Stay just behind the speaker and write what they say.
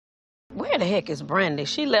Where the heck is Brandy?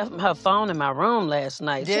 She left her phone in my room last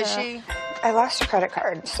night. Did she? I lost a credit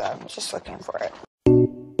card, so I'm just looking for it.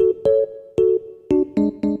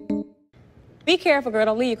 Be careful, girl.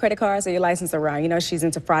 Don't leave your credit cards or your license around. You know she's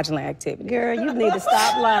into fraudulent activity. Girl, you need to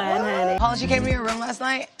stop lying, honey. Paula, she came to your room last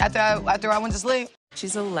night after I went to sleep.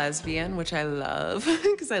 She's a lesbian, which I love,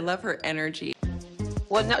 because I love her energy.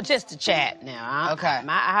 Well, no, just to chat now. Okay.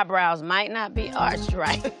 My eyebrows might not be arched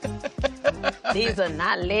right. These are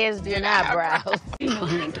not lesbian eyebrows. You know,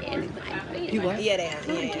 I ain't anybody. You what? Yeah, they are.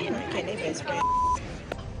 Yeah, they best friend.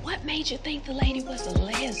 What made you think the lady was a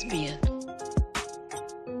lesbian?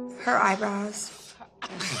 Her eyebrows.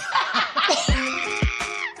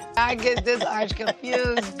 I get this arch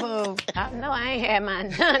confused, boo. I know I ain't had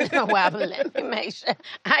mine done in a while, but let me make sure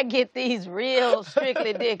I get these real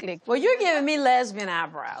strictly dickly. Well, you're giving me lesbian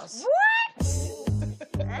eyebrows. What? Listen.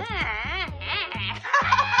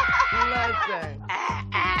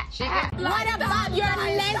 What about your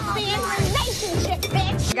lesbian relationship,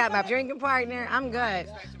 bitch? I got my drinking partner. I'm good.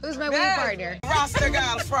 Who's my weed partner? Rasta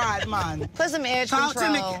girl fried, man. Put some edge Talk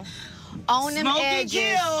to me. control. Own them Smoky edges.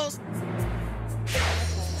 kills.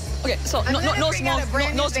 Okay, so no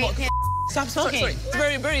smoke, no smoke. Stop smoking. Sorry.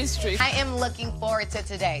 Very, very strict. I am looking forward to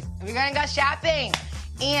today. We're gonna go shopping.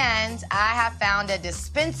 And I have found a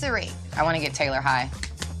dispensary. I wanna get Taylor high.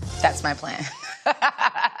 That's my plan.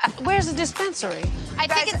 Where's the dispensary? I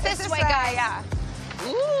think it's this way, guys. Yeah.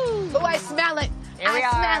 Ooh, I smell it. Here we I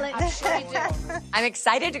are. smell it. I'm sure you do. I'm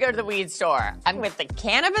excited to go to the weed store. I'm with the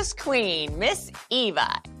cannabis queen, Miss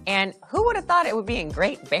Eva. And who would have thought it would be in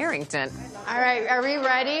Great Barrington? All right, are we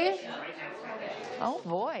ready? Oh,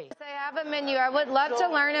 boy. I have a menu. I would love to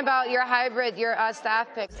learn about your hybrid, your staff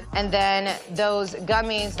picks. And then those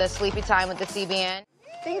gummies, the Sleepy Time with the CBN.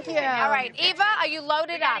 Thank you. All right, Eva, are you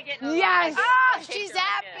loaded up? Yes. Oh, she's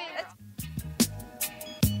happy.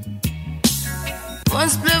 One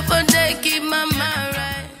split a day, keep my mind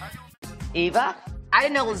right. Eva? I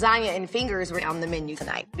didn't know lasagna and fingers were on the menu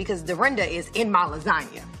tonight because Dorinda is in my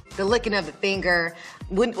lasagna. The licking of the finger,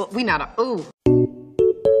 we not a, ooh.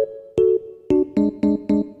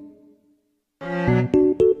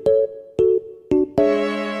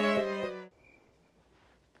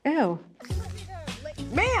 Ew.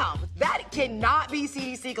 Ma'am, that cannot be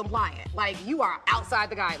CDC compliant. Like, you are outside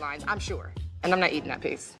the guidelines, I'm sure. And I'm not eating that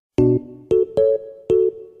piece.